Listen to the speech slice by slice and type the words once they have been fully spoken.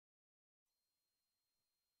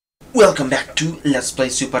Welcome back to Let's Play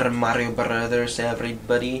Super Mario Brothers,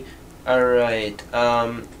 everybody. Alright,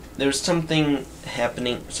 there's something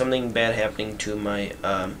bad happening to my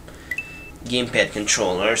gamepad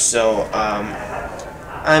controller, so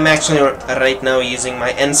I'm actually right now using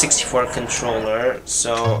my N64 controller,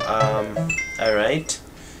 so alright.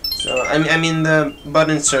 So I mean the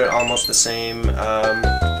buttons are almost the same.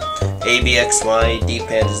 A, B, X, Y,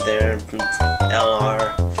 D-pad is there,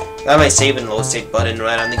 LR. Got my save and load state button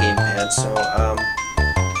right on the gamepad, so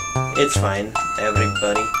it's fine,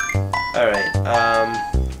 everybody. Alright,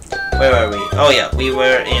 where are we? Oh yeah, we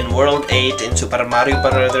were in World 8 in Super Mario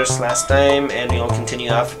Brothers last time, and we'll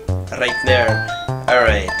continue off right there.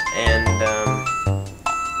 Alright, and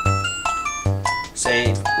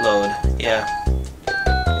save, load, yeah,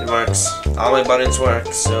 it works. All my buttons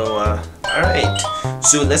work, so alright.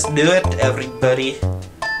 So let's do it, everybody.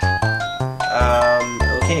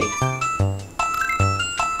 Okay.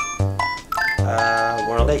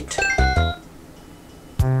 World 8.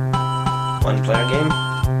 One player game.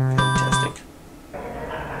 Fantastic.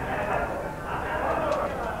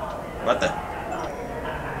 What the?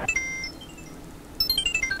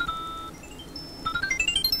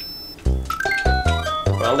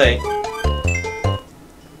 World 8.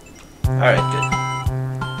 Alright,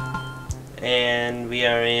 good. And we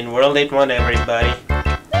are in World 8-1, everybody.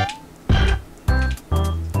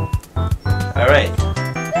 Alright.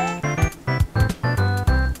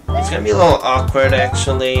 It's gonna be a little awkward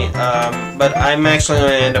actually, but I'm actually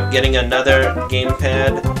gonna end up getting another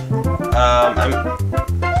gamepad.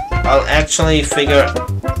 I'll actually figure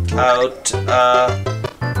out,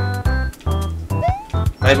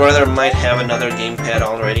 my brother might have another gamepad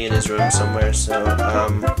already in his room somewhere, so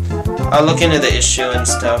I'll look into the issue and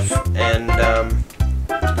stuff, and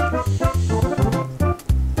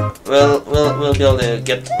we'll be able to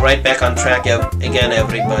get right back on track again,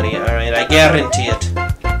 everybody. Alright, I guarantee it.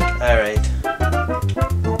 Alright.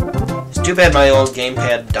 It's too bad my old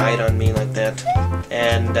gamepad died on me like that.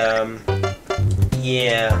 And,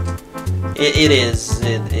 yeah. It is,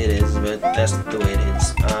 but that's the way it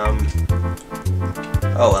is.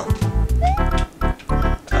 Oh well.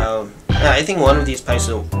 I think one of these pipes is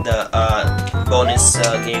the, bonus,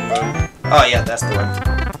 game room. Oh yeah, that's the one.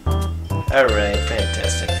 Alright,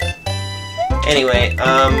 fantastic. Anyway,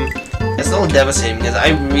 it's a little devastating because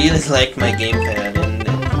I really like my gamepad and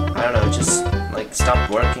I don't know, it just like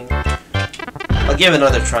stopped working. I'll give it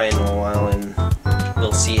another try in a while and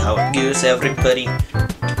we'll see how it goes, everybody.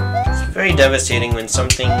 It's very devastating when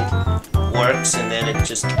something works and then it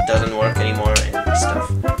just doesn't work anymore and stuff.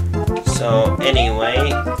 So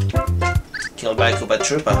anyway, killed by Koopa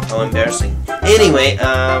Troopa, how embarrassing. Anyway,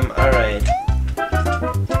 alright.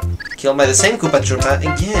 Killed by the same Koopa Troopa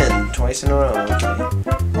again, twice in a row, okay.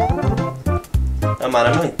 Come on,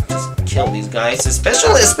 I'm gonna just kill these guys,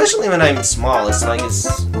 especially when I'm small, it's like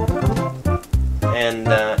it's... And,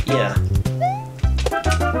 yeah.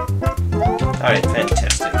 Alright,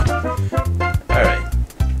 fantastic. Alright.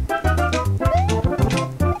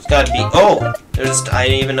 It's gotta be... Oh! There's... I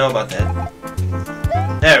didn't even know about that.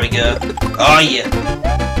 There we go. Oh, yeah.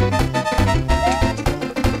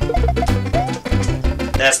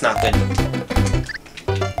 That's not good.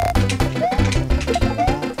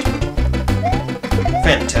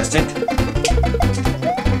 Fantastic.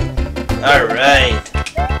 Alright.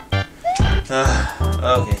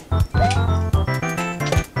 Okay.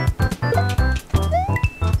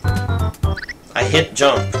 I hit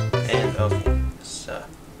jump. And, okay. So.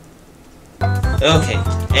 Okay.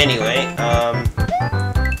 Anyway,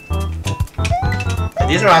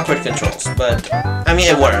 these are awkward controls, but, I mean,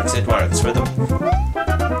 it works for the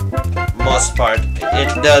most part.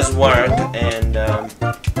 It does work, and,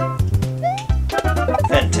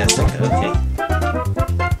 fantastic, okay.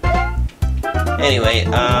 Anyway,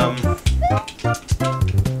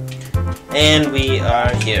 and we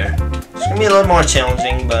are here. It's gonna be a little more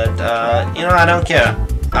challenging, but, you know, I don't care.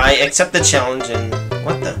 I accept the challenge, and,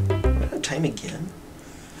 what the? We're out of time again?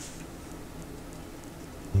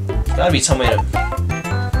 There's gotta be some way to...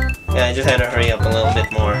 Yeah, I just had to hurry up a little bit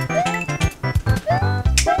more.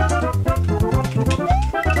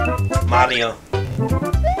 Mario.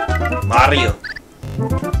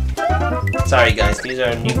 Sorry guys, these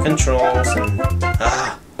are new controls and...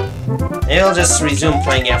 Maybe I'll just resume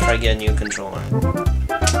playing after I get a new controller.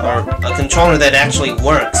 Or a controller that actually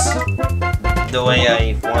works the way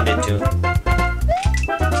I want it to.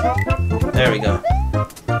 There we go.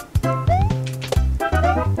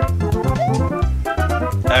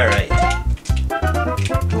 Alright.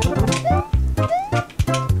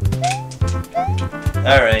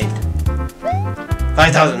 Alright.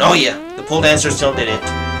 5,000. Oh yeah, the pole dancer still did it.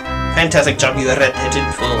 Fantastic job, you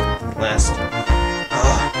red-headed fool. Last.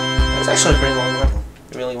 Oh, that was actually a pretty long level.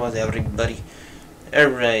 It really was, everybody.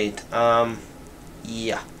 Alright,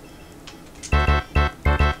 yeah.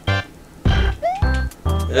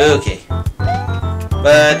 Okay.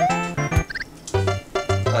 But...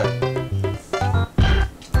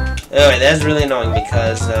 Alright, that's really annoying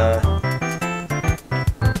because,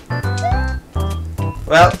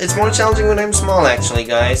 well, it's more challenging when I'm small, actually,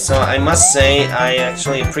 guys. So I must say I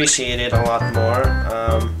actually appreciate it a lot more.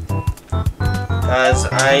 Because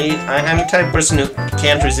I'm the type of person who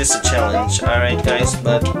can't resist a challenge. Alright, guys,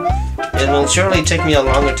 but it will surely take me a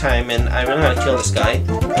longer time, and I really want to kill this guy.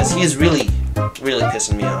 Because he is really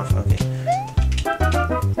pissing me off. Okay.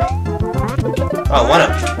 Oh,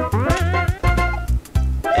 1-up.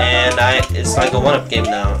 And it's like a 1-up game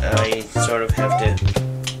now. I sort of have to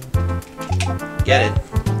get it.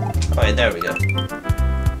 Alright, there we go.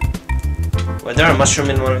 Was there a mushroom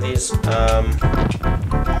in one of these?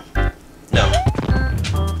 No.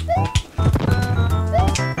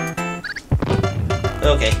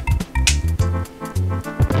 Okay.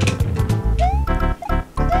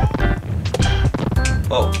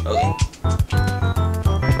 Oh, okay.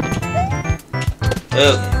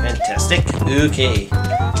 Okay, fantastic. Okay.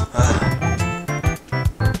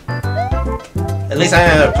 At least I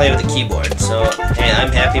know how to play with the keyboard, so hey,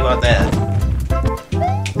 I'm happy about that.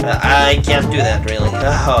 I can't do that, really.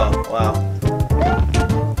 Oh, wow.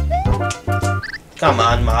 Come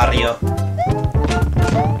on, Mario.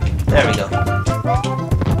 There we go.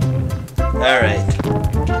 Alright.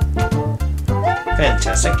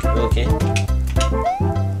 Fantastic. Okay.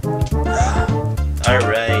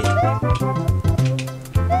 Alright.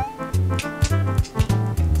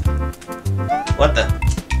 What the?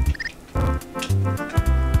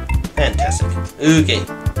 Fantastic. Okay.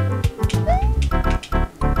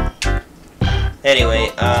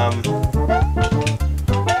 Anyway,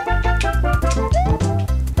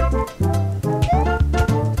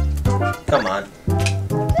 come on.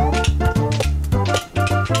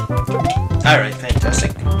 Alright,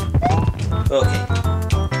 fantastic. Okay.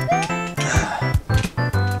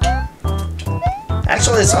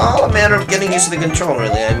 Actually, it's all a matter of getting used to the control,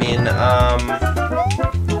 really. I mean,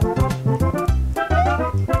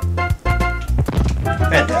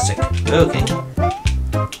 fantastic. Okay.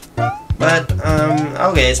 But,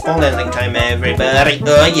 okay, it's pole dancing time, everybody.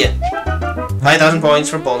 Oh, yeah. 5,000 points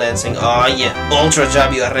for pole dancing. Oh, yeah. Ultra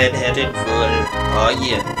job, you red-headed fool. Oh,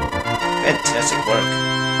 yeah. Fantastic work.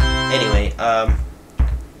 Anyway,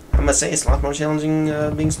 I must say it's a lot more challenging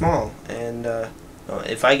being small. And,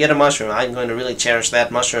 if I get a mushroom, I'm going to really cherish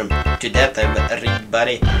that mushroom to death,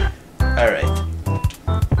 everybody. Alright.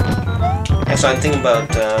 Actually, I'm thinking about,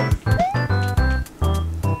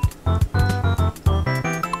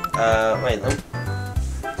 wait,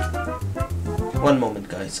 one moment,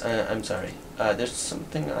 guys. I'm sorry. There's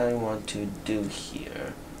something I want to do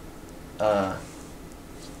here. Let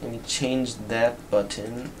me change that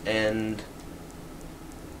button and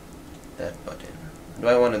that button. Do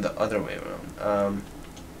I want it the other way around?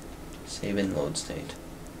 Save and load state.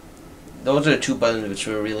 Those are the two buttons which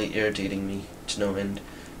were really irritating me to no end.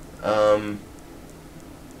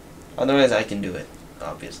 Otherwise I can do it,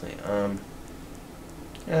 obviously.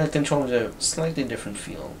 Yeah, the controls are a slightly different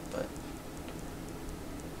feel, but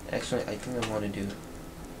actually I think I want to do,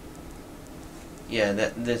 yeah,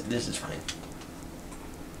 this is fine.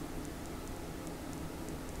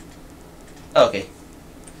 Okay.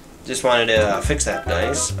 Just wanted to fix that,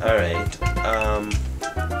 guys. Alright.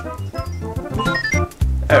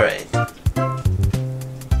 Alright.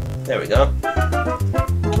 There we go.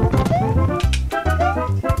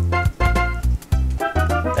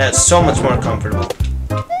 That's so much more comfortable.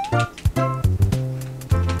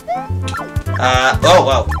 Oh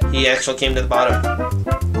wow, he actually came to the bottom.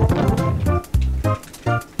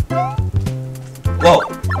 Whoa!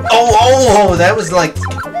 Oh, that was like...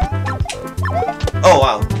 Oh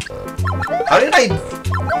wow. How did I...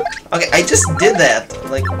 Okay, I just did that.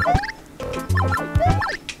 Like...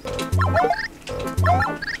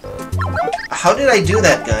 How did I do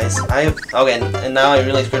that, guys? Okay, and now I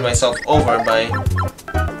really screwed myself over by...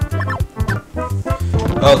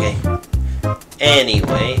 Okay.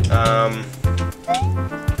 Anyway,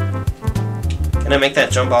 can I make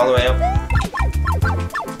that jump all the way up?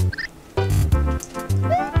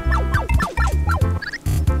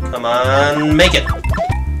 Come on, make it!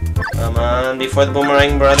 Come on, before the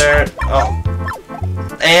boomerang, brother. Oh.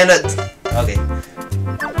 And okay.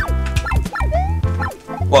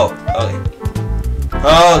 Whoa, okay.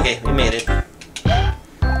 Okay, we made it.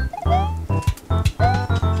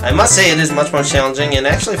 I must say it is much more challenging and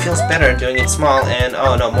actually feels better doing it small. And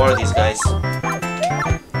oh no, more of these guys.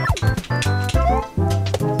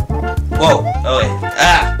 Whoa, okay.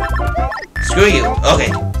 Ah! Screw you.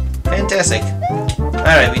 Okay. Fantastic.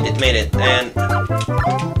 Alright, we made it. And,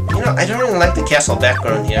 you know, I don't really like the castle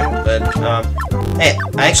background here, but, hey,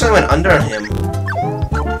 I actually went under him.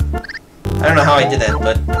 I don't know how I did that,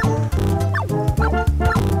 but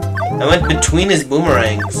I went between his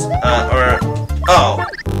boomerangs,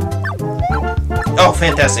 oh,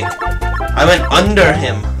 fantastic. I went under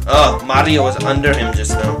him. Oh, Mario was under him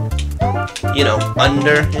just now. You know,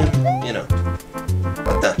 under him, you know.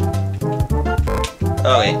 What the?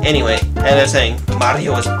 Okay, anyway, as I was saying,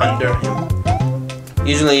 Mario was under him.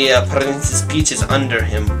 Usually, Princess Peach is under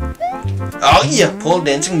him. Oh yeah, pole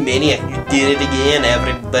dancing maniac, you did it again,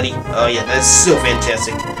 everybody. Oh yeah, that's so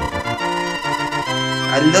fantastic.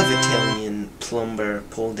 I love Italian plumber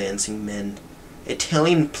pole dancing men.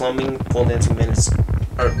 Italian plumbing pole dancing men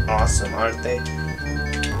are awesome, aren't they?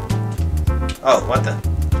 Oh, what the?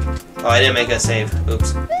 Oh, I didn't make a save.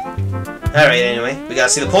 Oops. Alright, anyway, we gotta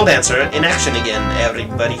see the pole dancer in action again,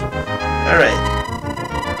 everybody. Alright.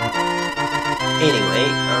 Anyway,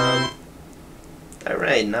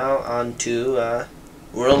 alright, now on to,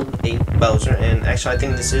 World 8 Bowser, and actually I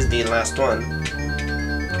think this is the last one.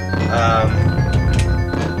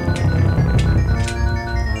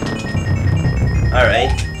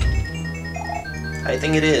 Alright. I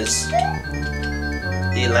think it is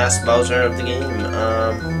the last Bowser of the game.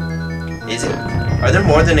 Is it? Are there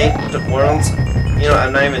more than 8 worlds? You know,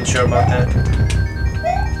 I'm not even sure about that.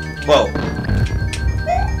 Whoa.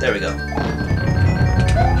 There we go.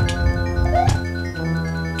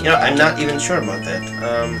 You know, I'm not even sure about that.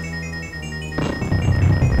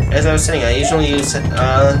 As I was saying, I usually use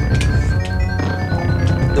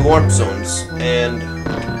the warp zones, and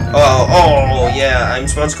oh yeah, I'm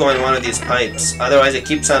supposed to go in one of these pipes. Otherwise, it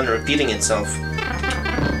keeps on repeating itself.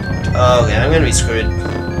 Okay, I'm gonna be screwed.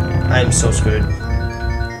 I'm so screwed.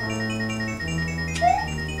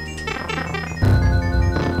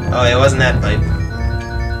 Oh, it wasn't that pipe.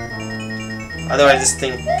 Otherwise, this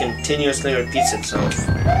thing continuously repeats itself.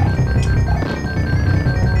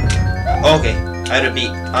 Okay, I had to be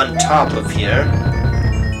on top of here.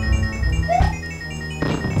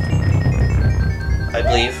 I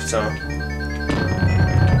believe so.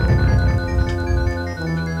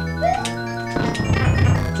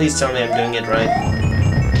 Please tell me I'm doing it right.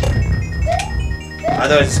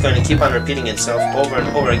 Otherwise, it's going to keep on repeating itself over and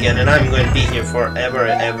over again, and I'm going to be here forever,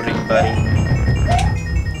 everybody.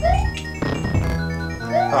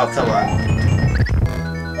 Oh, come on.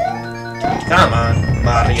 Come on,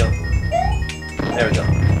 Mario. There we go.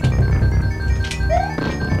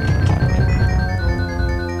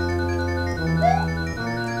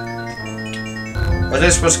 Was I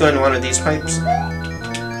supposed to go into one of these pipes?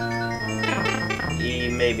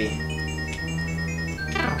 Maybe.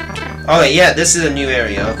 Oh, yeah, this is a new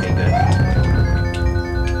area. Okay,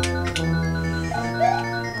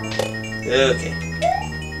 good. Okay.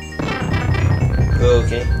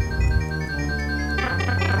 Okay.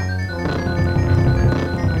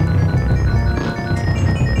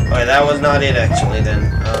 Alright, that was not it actually then.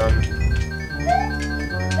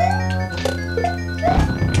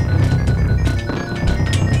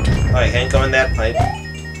 Alright, can't go in that pipe.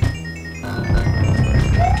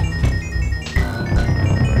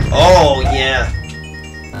 Oh, yeah.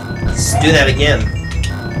 Let's do that again.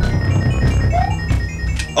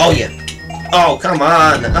 Oh, yeah. Oh, come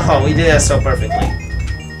on. Oh, we did that so perfectly.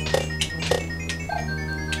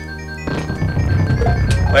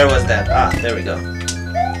 Where was that? Ah, there we go.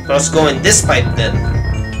 Let's go in this pipe then.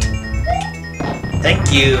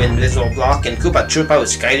 Thank you, Invisible Block and Koopa Troopa,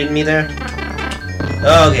 who's guiding me there.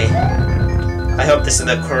 Okay. I hope this is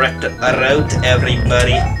the correct route,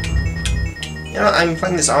 everybody. You know, I'm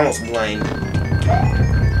playing this almost blind.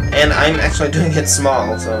 And I'm actually doing it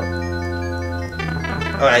small, so...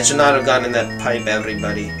 Oh, I should not have gone in that pipe,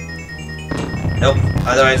 everybody. Nope.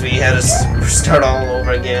 Otherwise, we had to start all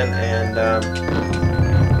over again, and,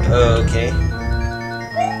 okay.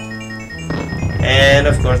 And,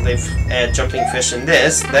 of course, they've added jumping fish in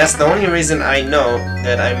this. That's the only reason I know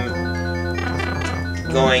that I'm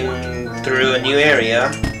going through a new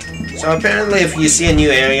area. So apparently if you see a new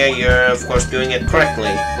area, you're of course doing it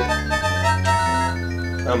correctly.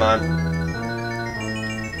 Come on.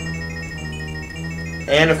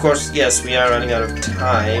 And of course, yes, we are running out of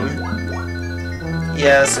time.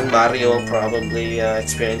 Yes, and Mario will probably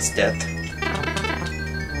experience death.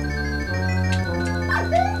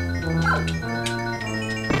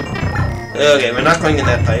 Okay, we're not going in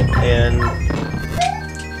that pipe, and...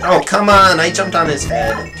 Oh, come on! I jumped on his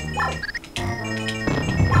head.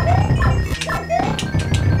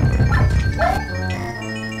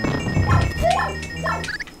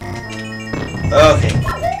 Okay.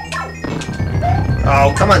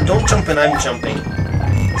 Oh, come on, don't jump when I'm jumping.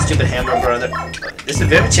 Stupid hammer brother. This is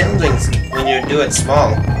very challenging when you do it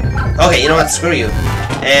small. Okay, you know what? Screw you.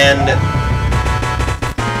 And...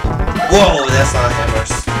 Whoa, that's not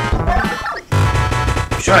hammers.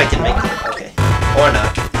 I'm sure I can make it. Okay. Or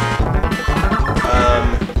not.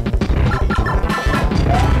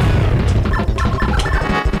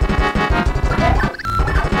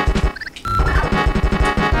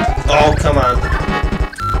 Oh, come on.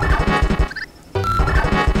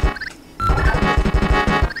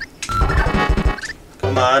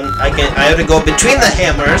 Come on. I have to go between the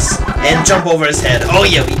hammers and jump over his head. Oh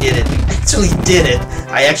yeah, we did it. We actually did it.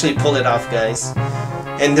 I actually pulled it off, guys.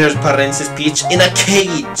 And there's Princess Peach in a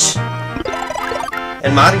cage.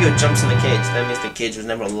 And Mario jumps in the cage. That means the cage was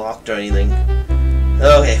never locked or anything.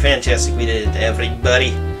 Okay, fantastic. We did it,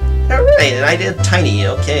 everybody. Alright, and I did tiny.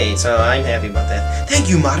 Okay, so I'm happy about that. Thank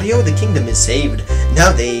you, Mario. The kingdom is saved.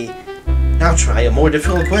 Now try a more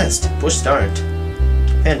difficult quest. Push start.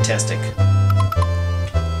 Fantastic.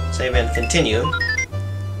 Save and continue.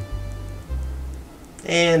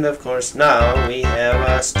 And of course, now we have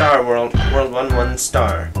a Star World 1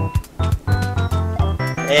 star.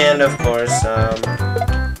 And of course,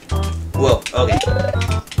 whoa, okay.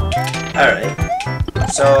 Alright.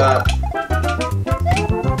 So,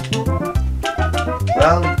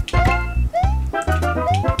 well,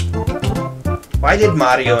 why did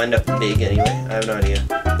Mario end up big anyway? I have no idea.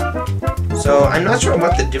 So, I'm not sure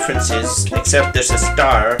what the difference is, except there's a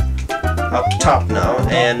star up top now,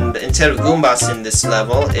 and instead of Goombas in this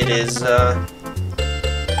level, it is, the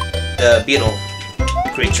beetle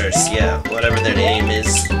creatures, yeah, whatever their name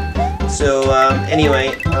is. So,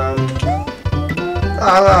 anyway,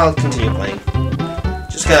 I'll continue playing.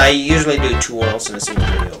 Just because I usually do 2 worlds in a single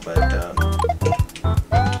video, but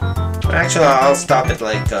actually I'll stop it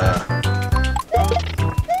like,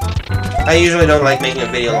 I usually don't like making a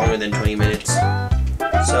video longer than 20 minutes.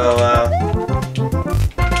 So, well,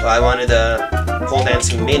 I wanted the pole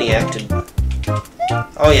dancing maniac to...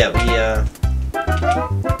 Oh yeah,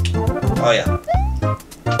 oh yeah.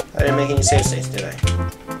 I didn't make any save states, did I?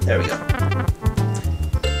 There we go.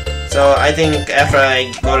 So I think after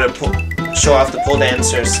I go to show off the pole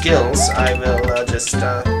dancer skills, I will just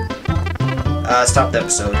stop the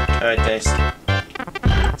episode. Alright guys.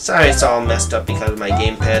 Sorry it's all messed up because of my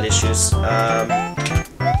gamepad issues.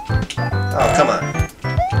 Oh, come on.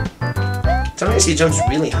 Sometimes he jumps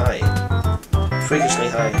really high. Freakishly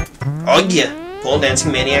high. Oh yeah! Pole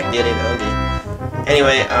dancing maniac did it, okay.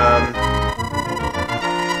 Anyway, I'm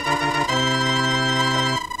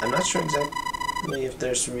not sure exactly if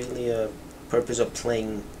there's really a purpose of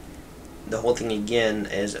playing the whole thing again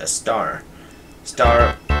as a star.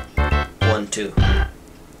 Star 1, 2.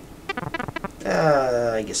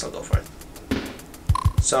 I guess I'll go for it.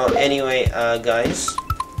 So anyway, guys,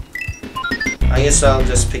 I guess I'll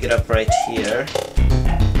just pick it up right here.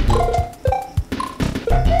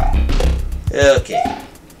 Okay.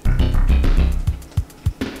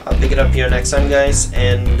 I'll pick it up here next time, guys,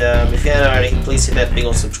 and if you haven't already, please hit that big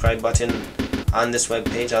old subscribe button on this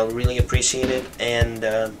webpage. I'll really appreciate it, and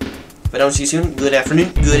if I don't see you soon, good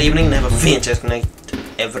afternoon, good evening, and have a fantastic night,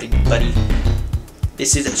 everybody.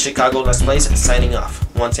 This is Chicago Let's Plays signing off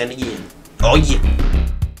once and again. Oh yeah!